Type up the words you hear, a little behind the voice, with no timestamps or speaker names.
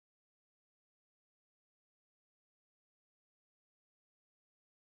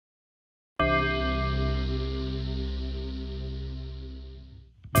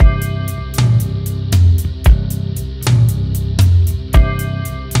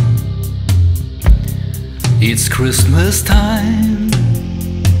It's Christmas time.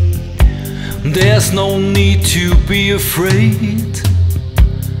 There's no need to be afraid.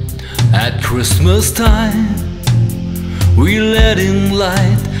 At Christmas time, we let in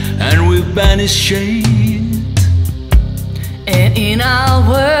light and we banish shade. And in our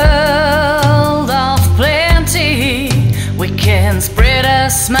world of plenty, we can spread a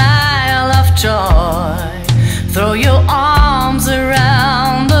smile of joy. Throw your arms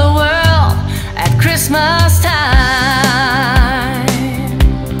around the world at Christmas time.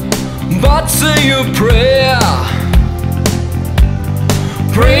 But say a prayer,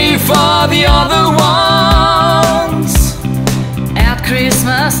 pray for the other ones. At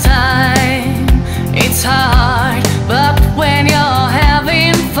Christmas time, it's hard, but when you're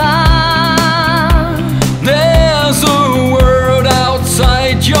having fun, there's a world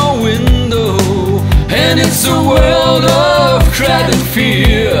outside your window, and it's a world of dread and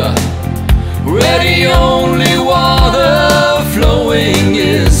fear, where the only water flowing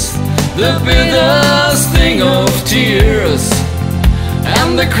is the bitter sting of tears.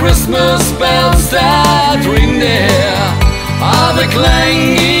 And the Christmas bells that ring there are the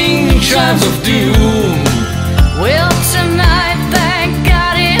clanging chimes of doom. well, tonight, thank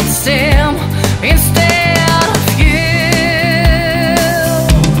God it's them instead of you.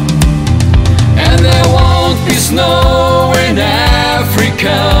 And there won't be snow in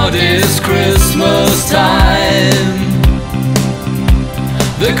Africa this Christmas time.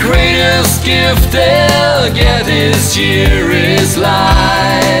 The greatest gift they'll get this year is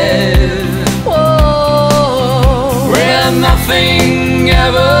life. Whoa. Where nothing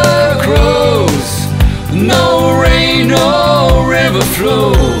ever grows, no rain, no river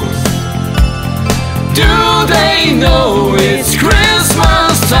flows. Do they know it's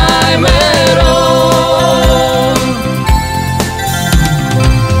Christmas time at all?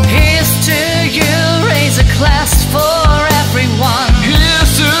 Here's to you, raise a glass for everyone.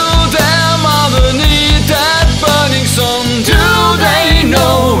 Here's to them underneath that burning sun. Do they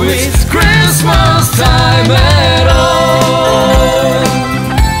know it's Christmas time at all?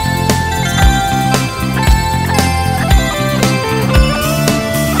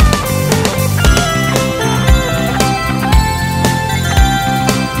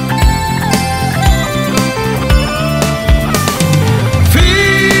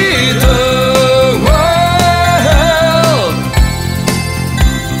 Feed the world.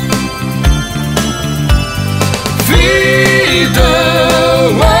 Feed the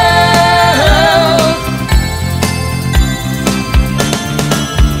world.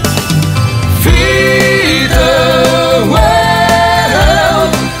 Feed the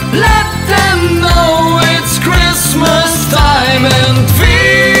world. Let them know it's Christmas time, and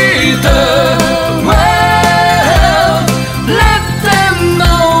feed the world. Let them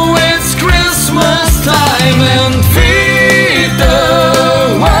know it's Christmas time, and